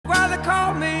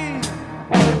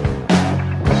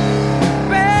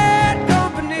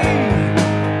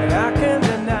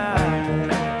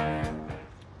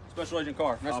Agent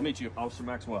Carr. Nice to meet you. Officer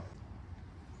Maxwell.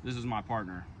 This is my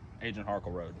partner, Agent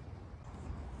Harkleroad.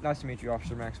 Nice to meet you,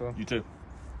 Officer Maxwell. You too.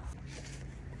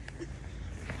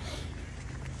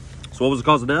 So what was the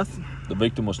cause of death? The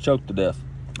victim was choked to death.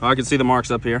 Oh, I can see the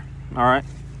marks up here. All right.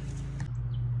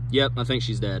 Yep, I think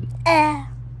she's dead.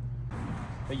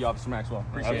 Thank you, Officer Maxwell.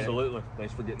 Appreciate Absolutely.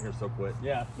 Thanks for getting here so quick.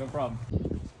 Yeah, no problem.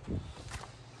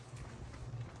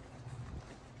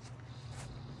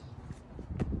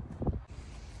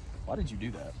 Why did you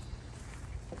do that?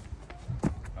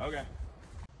 Okay.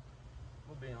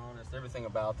 We'll be honest, everything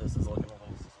about this is looking a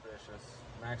little suspicious.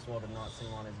 Maxwell did not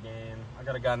seem on his game. I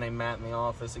got a guy named Matt in the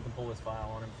office. He can pull his file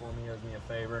on him for me. He owes me a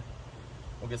favor.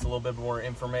 We'll get a little bit more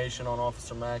information on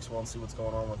Officer Maxwell and see what's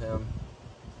going on with him.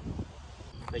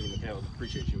 Thank you, Mikhail.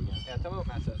 Appreciate you again. Yeah, tell me what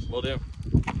Matt says. Will do.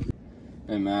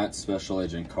 Hey, Matt, Special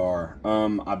Agent Carr.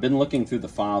 I've been looking through the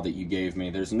file that you gave me.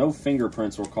 There's no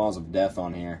fingerprints or cause of death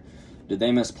on here. Did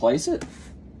they misplace it?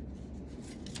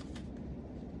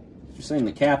 You're saying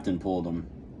the captain pulled them,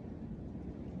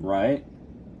 right?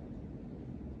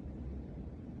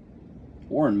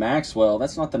 Warren Maxwell,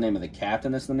 that's not the name of the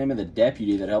captain. That's the name of the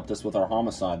deputy that helped us with our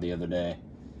homicide the other day.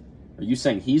 Are you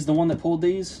saying he's the one that pulled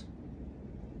these?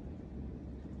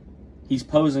 He's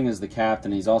posing as the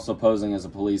captain. He's also posing as a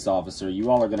police officer.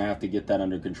 You all are going to have to get that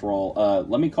under control.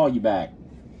 Let me call you back.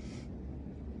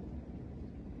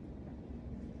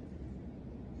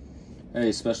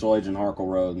 Hey, Special Agent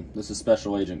Harkleroad. This is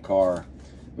Special Agent Carr.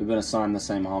 We've been assigned the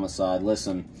same homicide.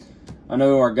 Listen, I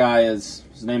know who our guy is.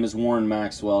 His name is Warren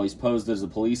Maxwell. He's posed as a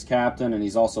police captain, and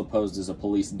he's also posed as a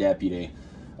police deputy.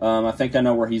 I think I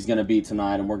know where he's going to be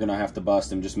tonight, and we're going to have to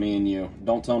bust him, just me and you.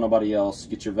 Don't tell nobody else.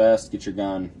 Get your vest, get your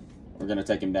gun. We're going to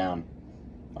take him down.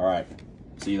 All right.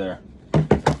 See you there.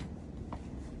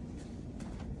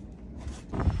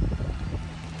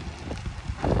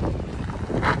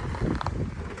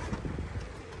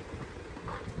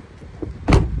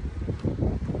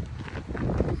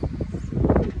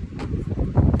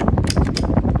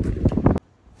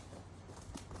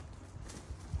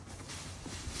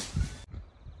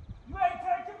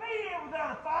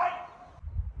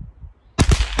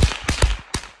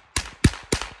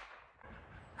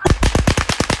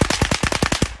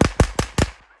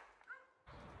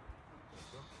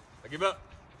 Give up.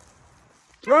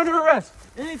 You're under arrest.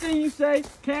 Anything you say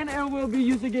can and will be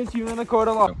used against you in the court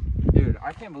of law. Dude,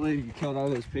 I can't believe you killed all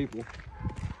those people.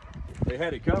 They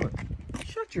had it coming.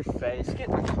 Shut your face. Get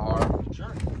in the car.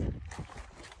 Sure.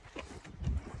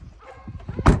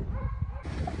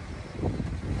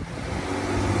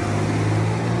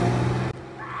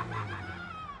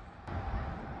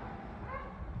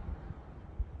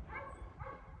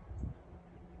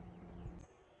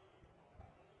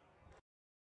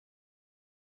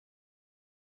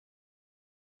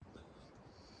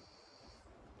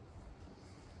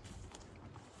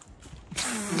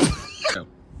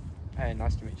 Hey,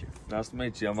 nice to meet you. Nice to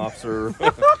meet you. I'm Officer.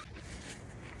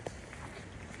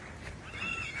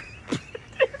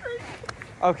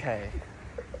 Okay.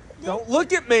 Don't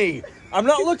look at me. I'm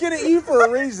not looking at you for a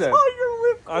reason.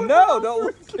 I know. Don't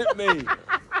look at me.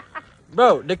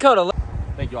 Bro, Dakota.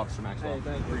 Thank you, Officer Maxwell. Hey,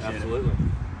 thank you. Appreciate Absolutely.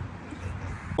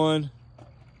 One.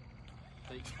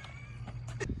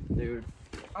 Dude,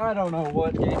 I don't know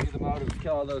what gave you the motive to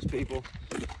kill all those people.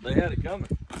 They had it coming.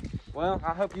 Well,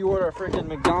 I hope you order a freaking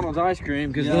McDonald's ice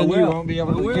cream, because Yeah, then I you will. won't be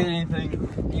able I to will. get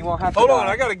anything. You won't have to. Hold die. on.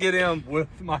 I got to get in with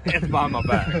my hands behind my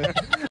back.